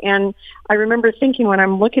agitated. And I remember thinking when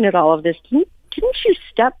I'm looking at all of this, didn't you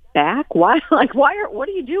step back? Why? What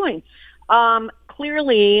are you doing?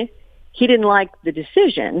 Clearly, he didn't like the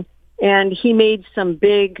decision, and he made some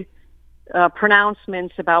big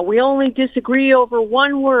pronouncements about we only disagree over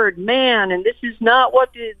one word, man, and this is not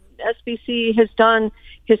what the SBC has done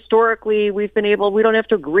historically. We don't have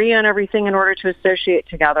to agree on everything in order to associate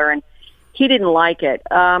together, and he didn't like it.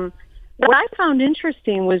 what I found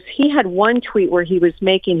interesting was he had one tweet where he was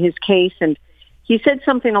making his case, and he said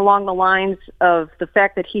something along the lines of the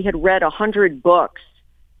fact that he had read 100 books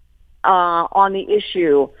on the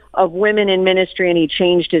issue of women in ministry, and he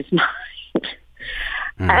changed his mind.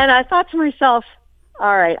 And I thought to myself,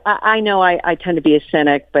 all right, I know I tend to be a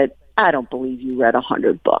cynic, but I don't believe you read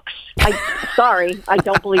 100 books. Sorry, I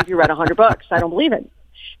don't believe you read 100 books. I don't believe it.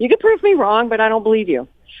 You can prove me wrong, but I don't believe you.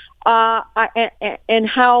 And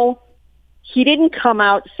how he didn't come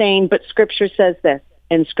out saying, but Scripture says this,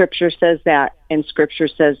 and Scripture says that, and Scripture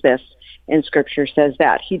says this, and Scripture says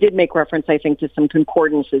that. He did make reference, I think, to some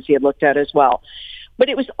concordances he had looked at as well. But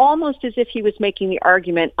it was almost as if he was making the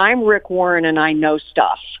argument, I'm Rick Warren and I know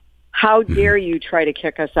stuff. How dare you try to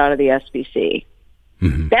kick us out of the SBC?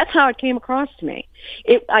 Mm-hmm. That's how it came across to me.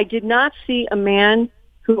 I did not see a man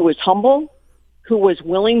who was humble, who was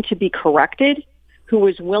willing to be corrected, who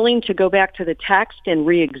was willing to go back to the text and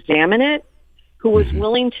re-examine it, who was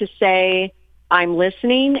willing to say, I'm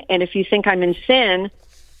listening, and if you think I'm in sin,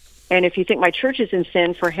 and if you think my church is in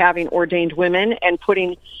sin for having ordained women and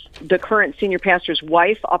putting the current senior pastor's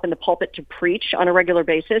wife up in the pulpit to preach on a regular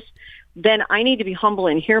basis, then I need to be humble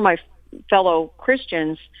and hear my fellow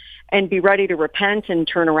Christians and be ready to repent and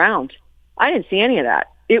turn around. I didn't see any of that.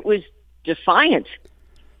 It was defiant.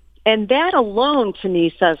 And that alone, to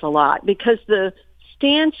me, says a lot, because the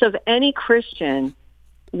stance of any Christian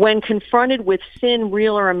when confronted with sin,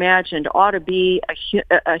 real or imagined, ought to be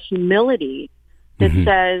a humility that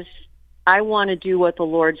says, I want to do what the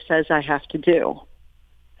Lord says I have to do.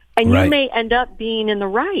 And you may end up being in the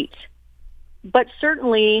right. But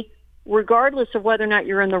certainly, regardless of whether or not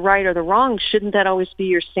you're in the right or the wrong, shouldn't that always be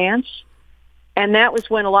your stance? And that was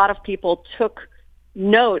when a lot of people took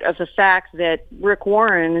note of the fact that Rick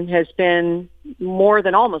Warren has been, more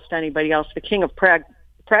than almost anybody else, the king of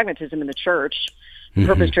pragmatism in the church,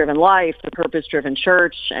 purpose-driven life, the purpose-driven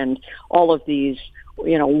church, and all of these,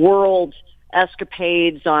 world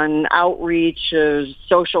escapades on outreach,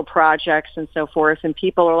 social projects, and so forth. And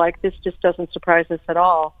people are like, this just doesn't surprise us at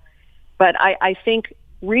all. But I think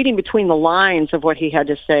reading between the lines of what he had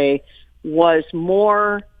to say was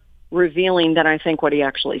more revealing than I think what he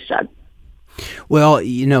actually said. Well,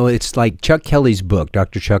 it's like Chuck Kelly's book.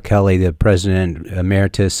 Dr. Chuck Kelly, the president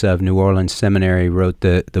emeritus of New Orleans Seminary, wrote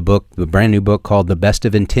the book, the brand new book called The Best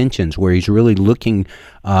of Intentions, where he's really looking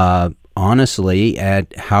honestly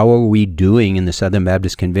at how are we doing in the Southern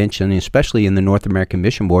Baptist Convention, especially in the North American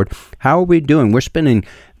Mission Board. How are we doing? We're spending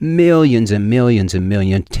millions and millions and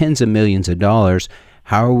millions, tens of millions of dollars.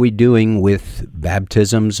 How are we doing with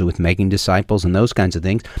baptisms, with making disciples, and those kinds of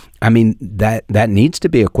things? I mean, that needs to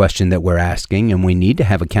be a question that we're asking, and we need to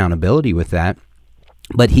have accountability with that.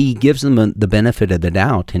 But he gives them the benefit of the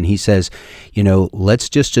doubt, and he says, let's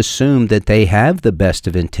just assume that they have the best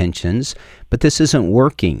of intentions, but this isn't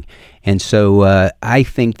working. And so I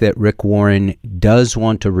think that Rick Warren does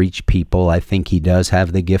want to reach people. I think he does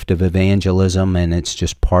have the gift of evangelism, and it's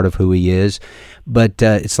just part of who he is. But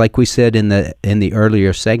it's like we said in the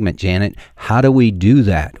earlier segment, Janet, how do we do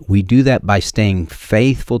that? We do that by staying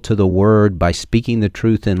faithful to the Word, by speaking the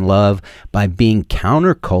truth in love, by being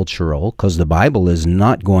countercultural, because the Bible is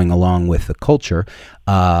not going along with the culture,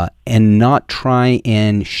 and not try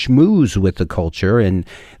and schmooze with the culture. And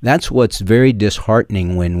that's what's very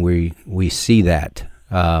disheartening when we see that.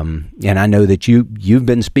 And I know that you've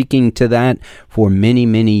been speaking to that for many,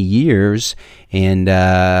 many years. And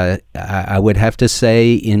I would have to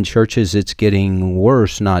say in churches it's getting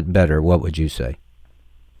worse, not better. What would you say?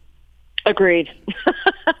 Agreed.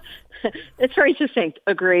 It's very succinct.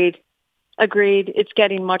 Agreed. It's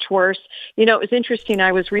getting much worse. It was interesting.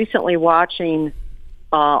 I was recently watching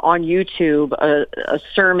on YouTube a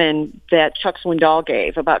sermon that Chuck Swindoll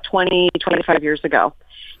gave about 25 years ago.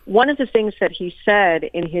 One of the things that he said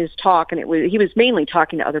in his talk, and he was mainly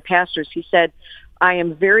talking to other pastors, he said, I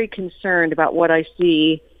am very concerned about what I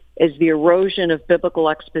see as the erosion of biblical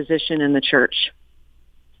exposition in the church.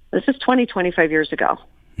 This is 25 years ago.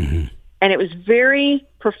 Mm-hmm. And it was very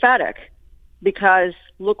prophetic because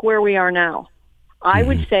look where we are now. I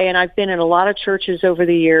would say, and I've been in a lot of churches over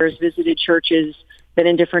the years, visited churches, been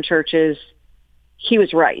in different churches, he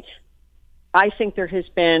was right. I think there has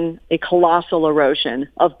been a colossal erosion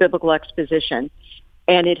of biblical exposition,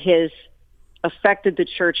 and it has affected the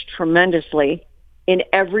church tremendously in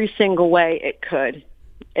every single way it could,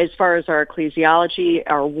 as far as our ecclesiology,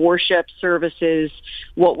 our worship services,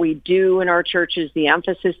 what we do in our churches, the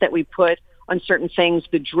emphasis that we put on certain things,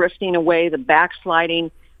 the drifting away, the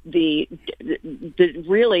backsliding, the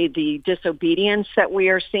disobedience that we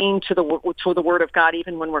are seeing to the Word of God,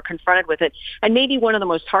 even when we're confronted with it. And maybe one of the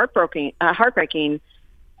most heartbreaking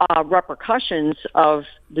repercussions of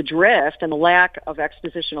the drift and the lack of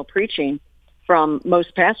expositional preaching from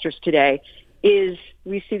most pastors today is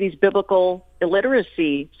we see these biblical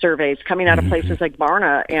illiteracy surveys coming out of places like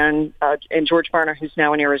Barna and George Barna, who's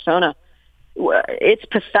now in Arizona. It's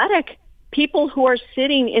pathetic. People who are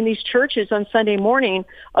sitting in these churches on Sunday morning,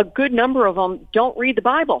 a good number of them don't read the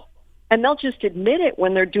Bible. And they'll just admit it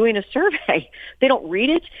when they're doing a survey. They don't read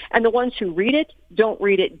it. And the ones who read it don't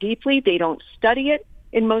read it deeply. They don't study it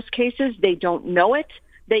in most cases. They don't know it.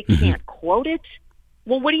 They can't quote it.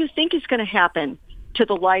 Well, what do you think is going to happen to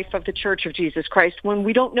the life of the Church of Jesus Christ when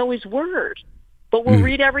we don't know his word? But we'll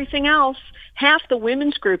read everything else. Half the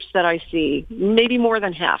women's groups that I see, maybe more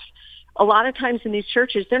than half, a lot of times in these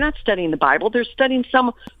churches, they're not studying the Bible. They're studying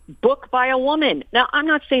some book by a woman. Now, I'm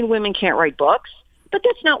not saying women can't write books, but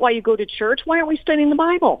that's not why you go to church. Why aren't we studying the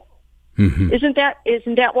Bible? Isn't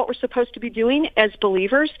that what we're supposed to be doing as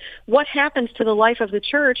believers? What happens to the life of the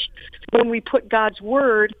church when we put God's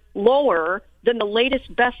word lower than the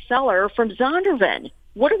latest bestseller from Zondervan?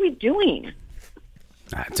 What are we doing?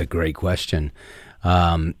 That's a great question.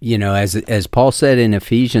 As Paul said in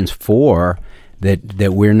Ephesians 4,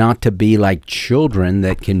 that we're not to be like children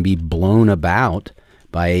that can be blown about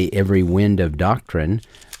by every wind of doctrine.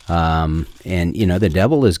 The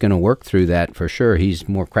devil is going to work through that for sure. He's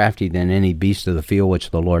more crafty than any beast of the field which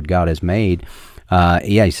the Lord God has made.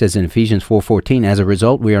 He says in Ephesians 4:14, as a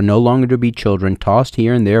result, we are no longer to be children, tossed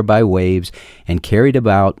here and there by waves and carried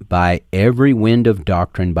about by every wind of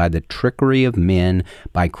doctrine, by the trickery of men,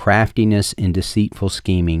 by craftiness and deceitful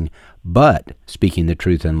scheming. But, speaking the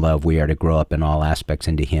truth in love, we are to grow up in all aspects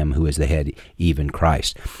into him who is the head, even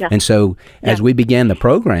Christ. Yeah. And so, as we began the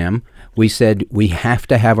program, we said we have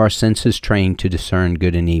to have our senses trained to discern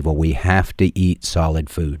good and evil. We have to eat solid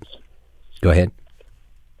food. Go ahead.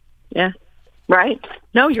 Yeah, right.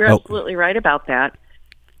 No, you're absolutely right about that.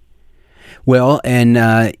 Well, and,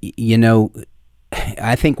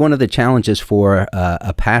 I think one of the challenges for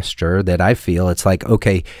a pastor that I feel, it's like,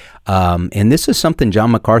 okay, and this is something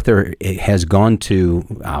John MacArthur has gone to,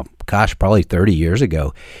 probably 30 years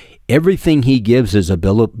ago. Everything he gives is a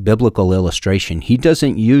biblical illustration. He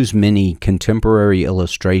doesn't use many contemporary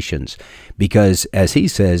illustrations because, as he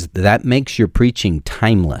says, that makes your preaching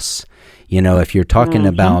timeless. If you're talking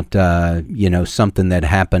about, something that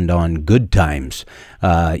happened on Good Times,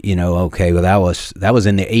 that was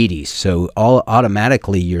in the 80s. So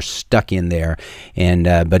automatically you're stuck in there. And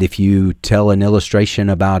but if you tell an illustration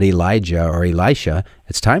about Elijah or Elisha,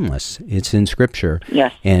 it's timeless. It's in Scripture.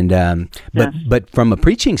 Yes. And but from a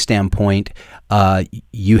preaching standpoint,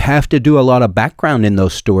 you have to do a lot of background in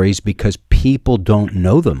those stories because people don't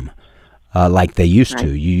know them. Like they used to.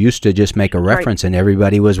 You used to just make a reference and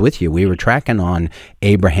everybody was with you. We were tracking on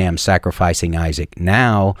Abraham sacrificing Isaac.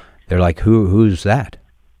 Now they're like, who's that?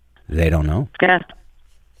 They don't know.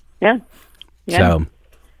 Yeah. So,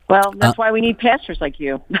 well, that's why we need pastors like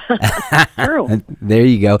you. True. There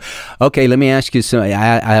you go. Okay, let me ask you some.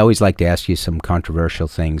 I always like to ask you some controversial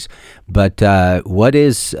things, but what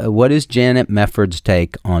is Janet Mefferd's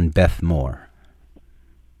take on Beth Moore?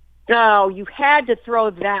 Oh, you had to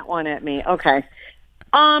throw that one at me. Okay.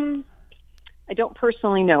 I don't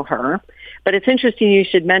personally know her, but it's interesting you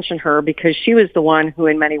should mention her because she was the one who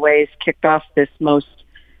in many ways kicked off this most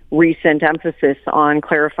recent emphasis on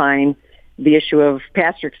clarifying the issue of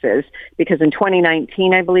pastrixes, because in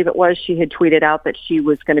 2019, I believe it was, she had tweeted out that she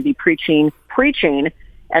was going to be preaching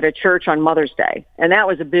at a church on Mother's Day. And that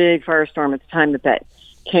was a big firestorm at the time that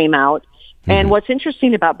came out. Mm-hmm. And what's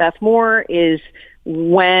interesting about Beth Moore is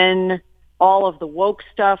when all of the woke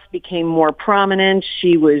stuff became more prominent,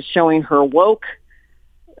 she was showing her woke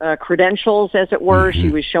credentials, as it were. Mm-hmm. She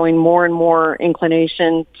was showing more and more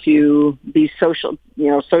inclination to be social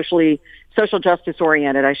justice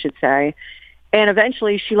oriented, I should say. And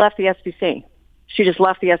eventually she left the SBC. She just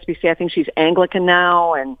left the SBC. I think she's Anglican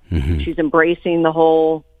now, and she's embracing the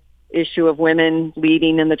whole issue of women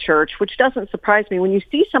leading in the church, which doesn't surprise me. When you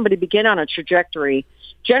see somebody begin on a trajectory,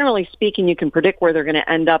 generally speaking, you can predict where they're going to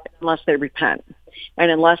end up unless they repent and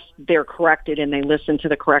unless they're corrected and they listen to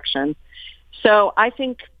the correction. So I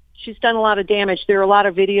think she's done a lot of damage. There are a lot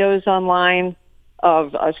of videos online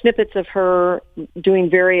of snippets of her doing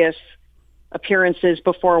various appearances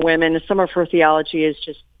before women. Some of her theology is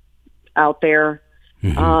just out there.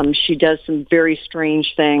 She does some very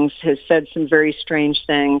strange things, has said some very strange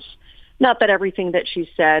things. Not that everything that she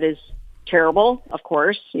said is terrible, of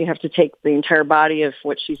course. You have to take the entire body of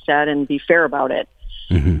what she said and be fair about it.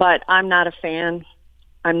 But I'm not a fan.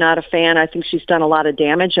 I think she's done a lot of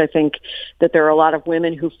damage. I think that there are a lot of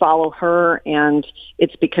women who follow her, and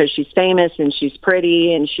it's because she's famous and she's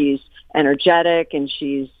pretty and she's energetic and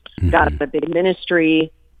she's got a big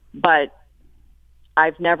ministry, but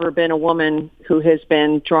I've never been a woman who has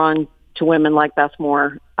been drawn to women like Beth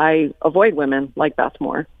Moore. I avoid women like Beth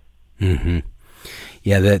Moore. Mm-hmm.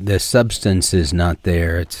 Yeah, the substance is not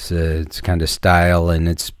there. It's kind of style and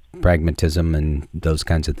it's pragmatism and those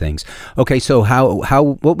kinds of things. Okay, so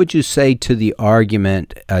what would you say to the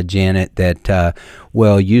argument, Janet, that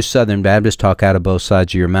you Southern Baptists talk out of both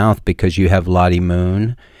sides of your mouth because you have Lottie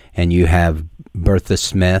Moon and you have Bertha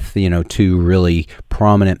Smith, two really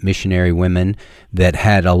prominent missionary women that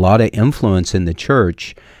had a lot of influence in the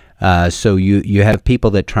church. So you have people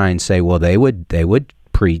that try and say, well, they would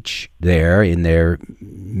preach there in their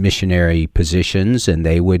missionary positions, and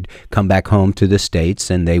they would come back home to the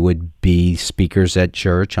States, and they would be speakers at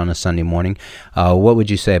church on a Sunday morning. What would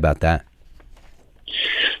you say about that?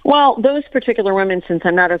 Well, those particular women, since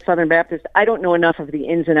I'm not a Southern Baptist, I don't know enough of the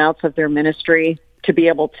ins and outs of their ministry to be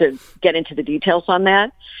able to get into the details on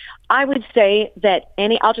that. I would say that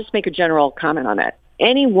I'll just make a general comment on that.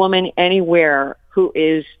 Any woman anywhere who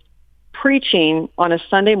is preaching on a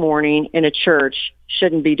Sunday morning in a church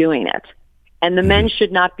shouldn't be doing it. And the men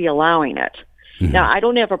should not be allowing it. Mm-hmm. Now, I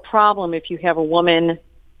don't have a problem if you have a woman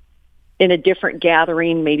in a different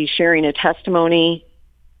gathering, maybe sharing a testimony,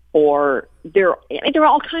 or there are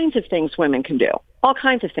all kinds of things women can do. All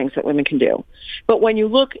kinds of things that women can do. But when you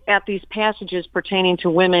look at these passages pertaining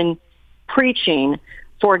to women preaching,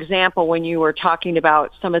 for example, when you were talking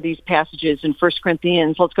about some of these passages in 1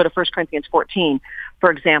 Corinthians, let's go to 1 Corinthians 14,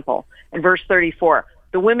 for example, in verse 34,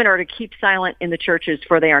 the women are to keep silent in the churches,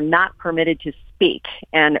 for they are not permitted to speak.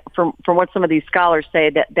 And from what some of these scholars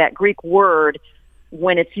say, that Greek word,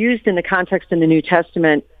 when it's used in the context in the New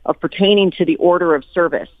Testament of pertaining to the order of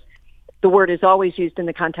service, the word is always used in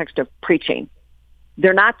the context of preaching.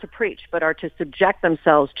 They're not to preach, but are to subject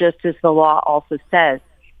themselves, just as the law also says.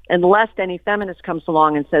 Unless any feminist comes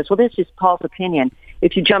along and says, well, this is Paul's opinion.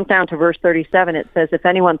 If you jump down to verse 37, it says, if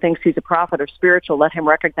anyone thinks he's a prophet or spiritual, let him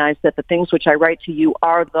recognize that the things which I write to you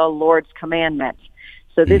are the Lord's commandments.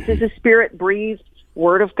 So this is a Spirit-breathed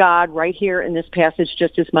word of God right here in this passage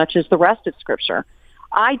just as much as the rest of Scripture.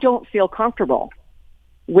 I don't feel comfortable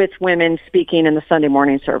with women speaking in the Sunday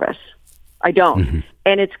morning service. I don't. Mm-hmm.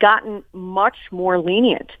 And it's gotten much more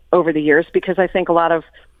lenient over the years because I think a lot of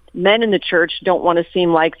men in the church don't want to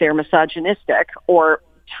seem like they're misogynistic or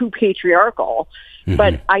too patriarchal. Mm-hmm.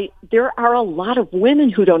 But there are a lot of women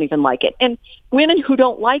who don't even like it. And women who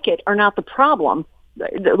don't like it are not the problem.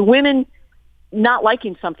 The women not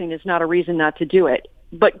liking something is not a reason not to do it.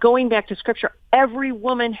 But going back to Scripture, every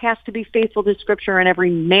woman has to be faithful to Scripture and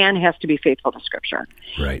every man has to be faithful to Scripture.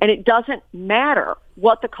 Right. And it doesn't matter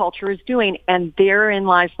what the culture is doing, and therein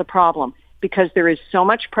lies the problem, because there is so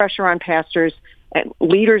much pressure on pastors and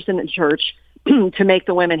leaders in the church to make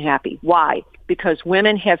the women happy. Why? Because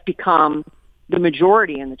women have become the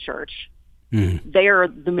majority in the church. Mm. They are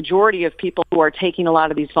the majority of people who are taking a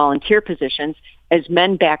lot of these volunteer positions as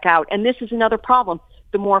men back out. And this is another problem.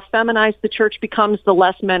 The more feminized the church becomes, the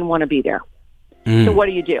less men want to be there. Mm. So what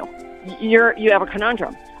do? You have a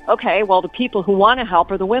conundrum. Okay, well, the people who want to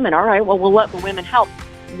help are the women. All right, well, we'll let the women help.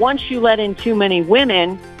 Once you let in too many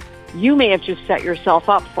women, you may have just set yourself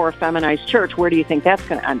up for a feminized church. Where do you think that's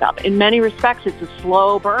going to end up? In many respects, it's a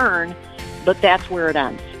slow burn, but that's where it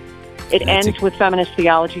ends. It ends with feminist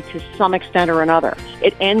theology to some extent or another.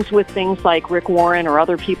 It ends with things like Rick Warren or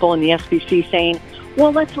other people in the SBC saying,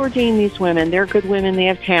 well, let's ordain these women. They're good women. They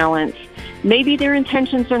have talents. Maybe their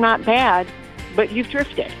intentions are not bad, but you've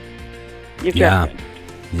drifted.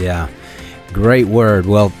 Yeah. Great word.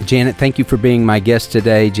 Well, Janet, thank you for being my guest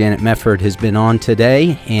today. Janet Mefferd has been on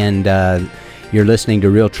today, and you're listening to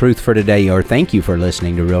Real Truth for Today, or thank you for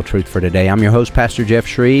listening to Real Truth for Today. I'm your host, Pastor Jeff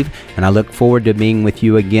Shreve, and I look forward to being with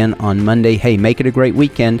you again on Monday. Hey, make it a great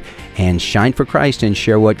weekend, and shine for Christ and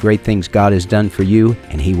share what great things God has done for you,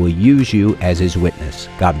 and He will use you as His witness.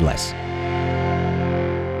 God bless.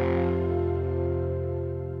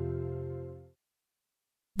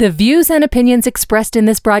 The views and opinions expressed in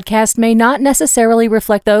this broadcast may not necessarily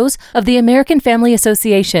reflect those of the American Family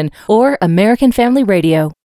Association or American Family Radio.